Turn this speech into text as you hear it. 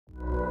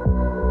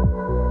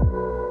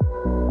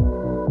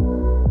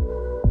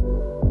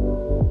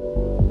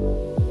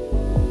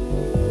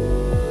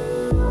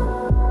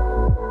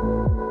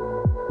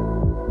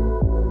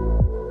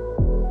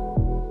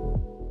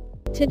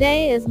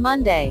Today is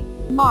Monday,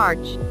 March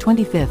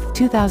 25th,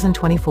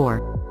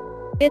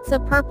 2024. It's a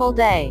purple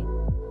day.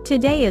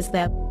 Today is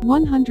the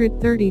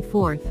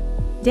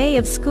 134th day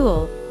of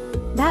school.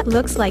 That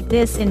looks like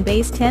this in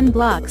base 10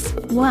 blocks,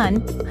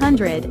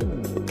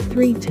 100.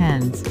 3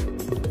 tens,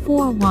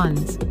 4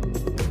 ones.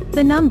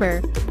 The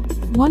number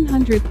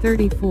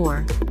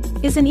 134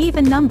 is an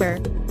even number.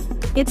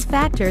 Its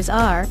factors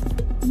are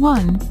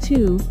 1,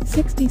 2,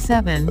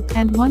 67,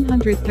 and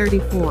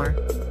 134.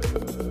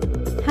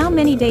 How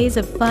many days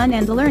of fun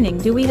and learning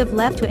do we have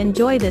left to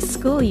enjoy this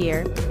school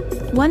year?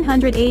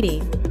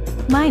 180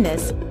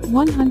 minus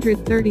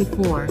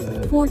 134,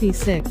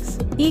 46.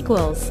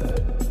 equals.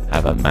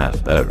 Have a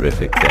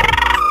math-terrific day.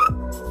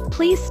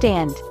 Please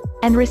stand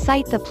and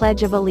recite the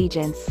Pledge of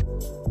Allegiance.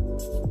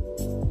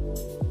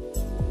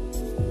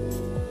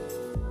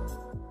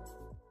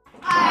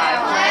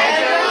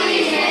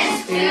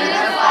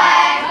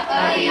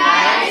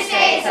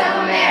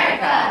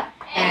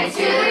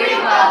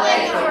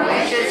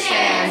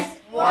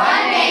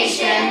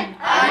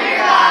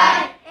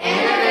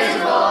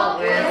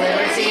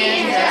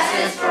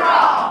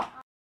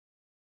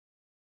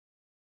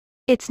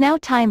 It's now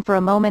time for a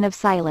moment of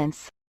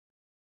silence.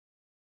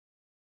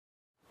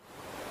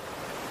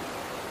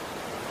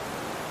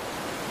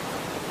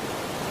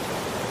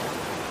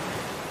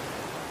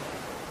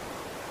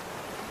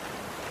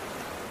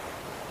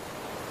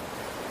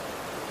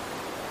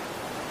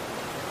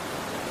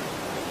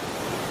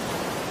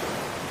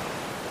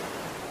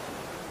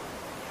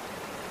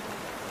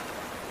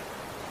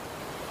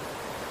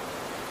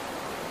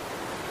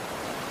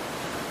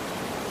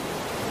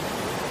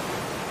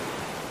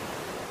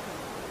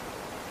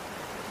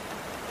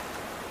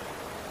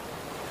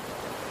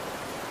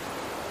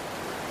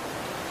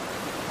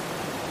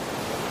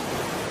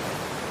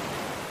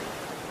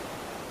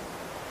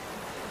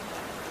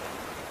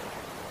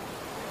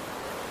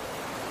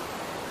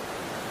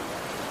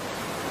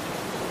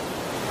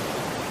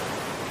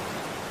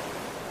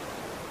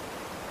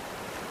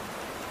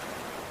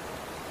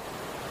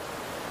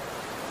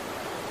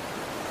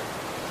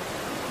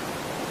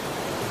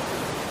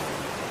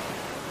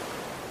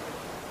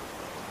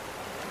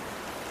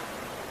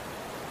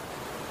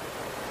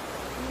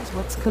 Here's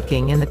what's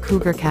cooking in the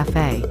Cougar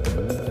Cafe.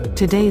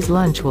 Today's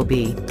lunch will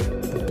be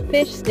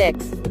Fish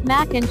sticks,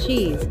 mac and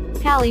cheese,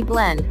 Cali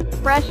blend,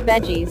 fresh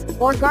veggies,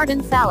 or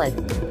garden salad,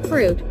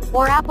 fruit,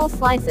 or apple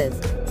slices,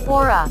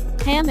 or a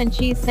ham and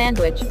cheese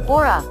sandwich,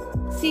 or a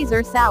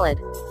Caesar salad.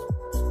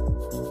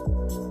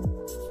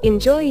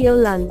 Enjoy your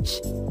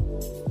lunch.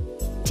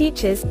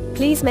 Teachers,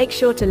 please make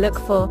sure to look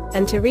for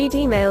and to read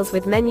emails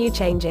with menu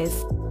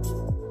changes.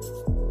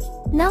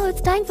 Now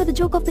it's time for the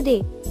joke of the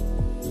day.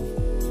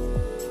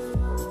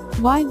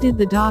 Why did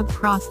the dog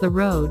cross the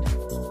road?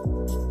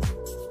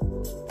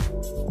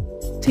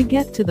 To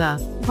get to the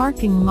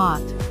parking lot.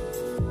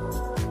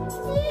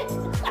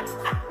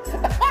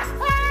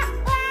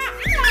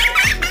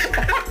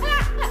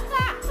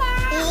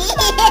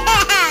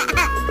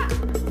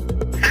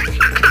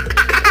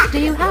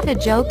 Do you have a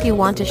joke you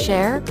want to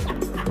share?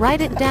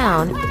 Write it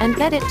down and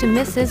get it to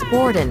Mrs.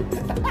 Borden.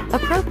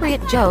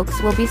 Appropriate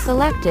jokes will be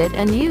selected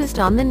and used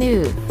on the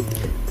news.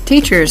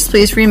 Teachers,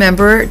 please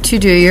remember to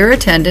do your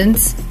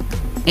attendance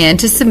and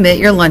to submit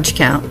your lunch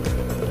count.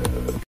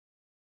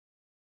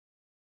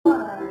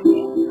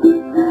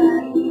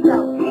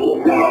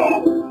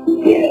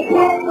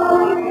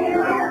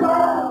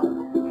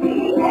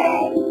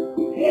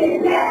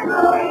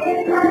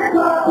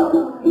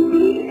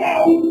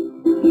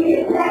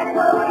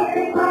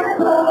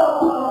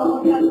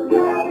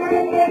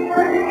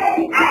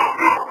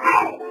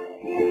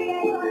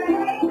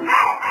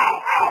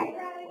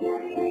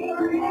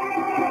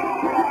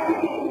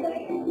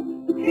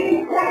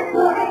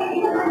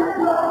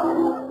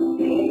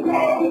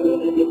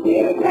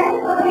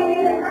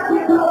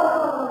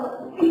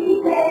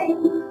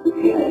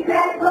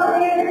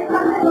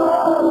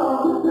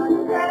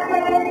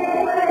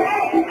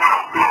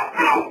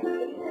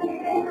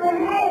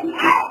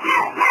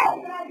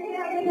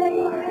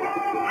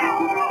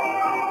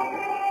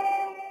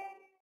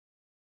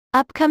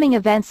 Upcoming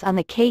events on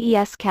the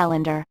KES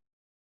calendar.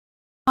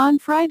 On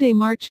Friday,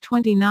 March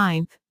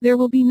 29th, there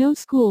will be no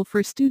school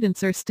for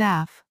students or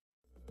staff.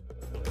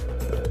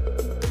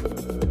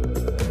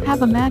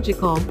 Have a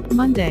magical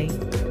Monday.